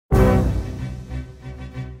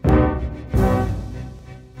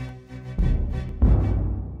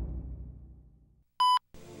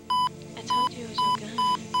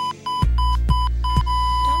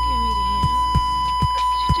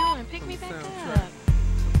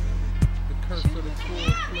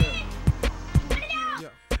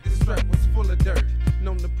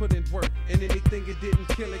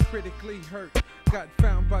killer critically hurt. Got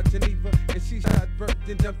found by Geneva and she shot Bert,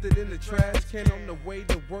 then dumped it in the trash can on the way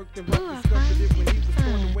to work. Then Ruff discovered it when he was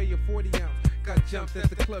throwing away a 40 ounce. Got jumped at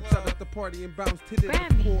the club, shot at the party and bounced, hit it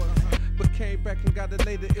of course. But came back and got it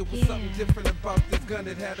later. It was something different about this gun.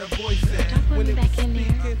 It had a voice in. When it was speaking,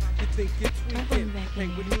 you think it's tweaking.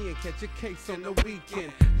 Hang with me and catch a case on the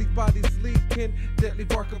weekend. Leave bodies leaking, deadly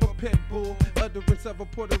bark of a pit bull. Utterance of a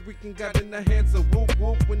Puerto Rican got in the hands of whoop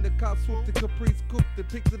whoop. When the cops swooped the Caprice coupe, they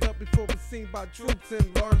picked it up before it was seen by troops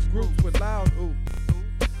in large groups with loud oops.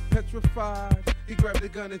 Petrified, he grabbed the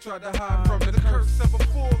gun and tried to hide from the curse of a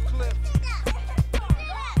full clip.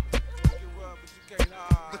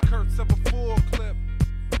 The curse of a full clip.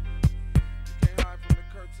 You can't hide from the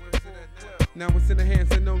curse of a full clip. Now it's in the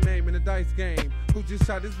hands of no name in the dice game. Who just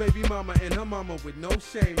shot his baby mama and her mama with no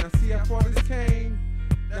shame. Now see how far this came.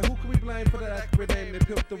 Now who can we blame for that accurate aim that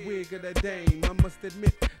pimped the wig of that dame? I must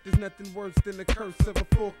admit, there's nothing worse than the curse of a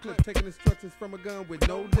full clip. Taking instructions from a gun with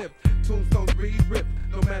no lip. Tombstones re-rip,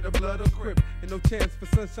 no matter blood or crip. And no chance for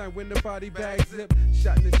sunshine when the body bag zip.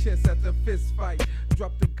 Shot in the chest after a fist fight.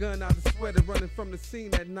 Dropped the gun out of sweater running from the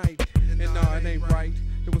scene at night. And nah, it ain't right.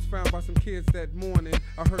 It was found by some kids that morning.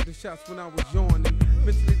 I heard the shots when I was yawning.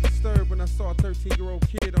 Mentally disturbed when I saw a 13-year-old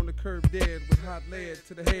kid on the curb dead with hot lead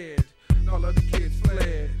to the head. All other kids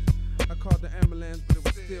fled. I called the ambulance, but it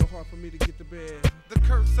was still hard for me to get to bed. The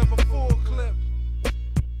curse of a full clip.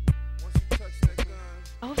 Once you touch that gun,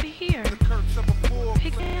 over here. The curse of a full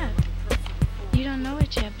Pick clip. me up. You don't know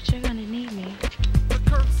it yet, but you're gonna need me. The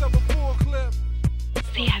curse of a full clip.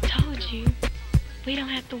 See, I told you. We don't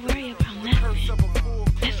have to worry about nothing.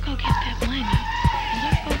 Let's go get that money. And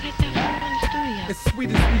let's go get that food in the studio. As sweet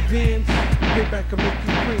as revenge, payback can make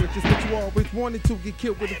you cringe. Just what you always wanted to, get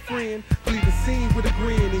killed with a friend. Leave the scene with a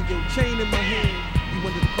grin and your chain in my hand. You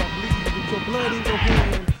under the car bleeding with your blood in your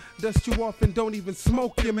hand. Dust you off and don't even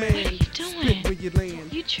smoke your man. What are you doing? Spit where you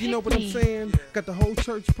land. You know what I'm saying? Got the whole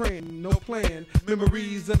church praying, no plan.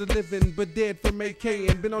 Memories of the living, but dead from AK.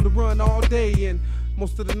 And been on the run all day and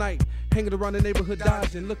most of the night. Hanging around the neighborhood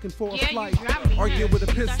dodging, looking for a flight. Arguing with a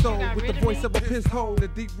pistol, with the voice of a pistol. The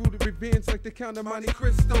deep-rooted revenge like the Count of Monte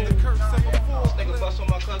Cristo. The curse of a full Nigga bust on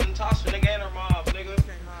my cousin Tasha, nigga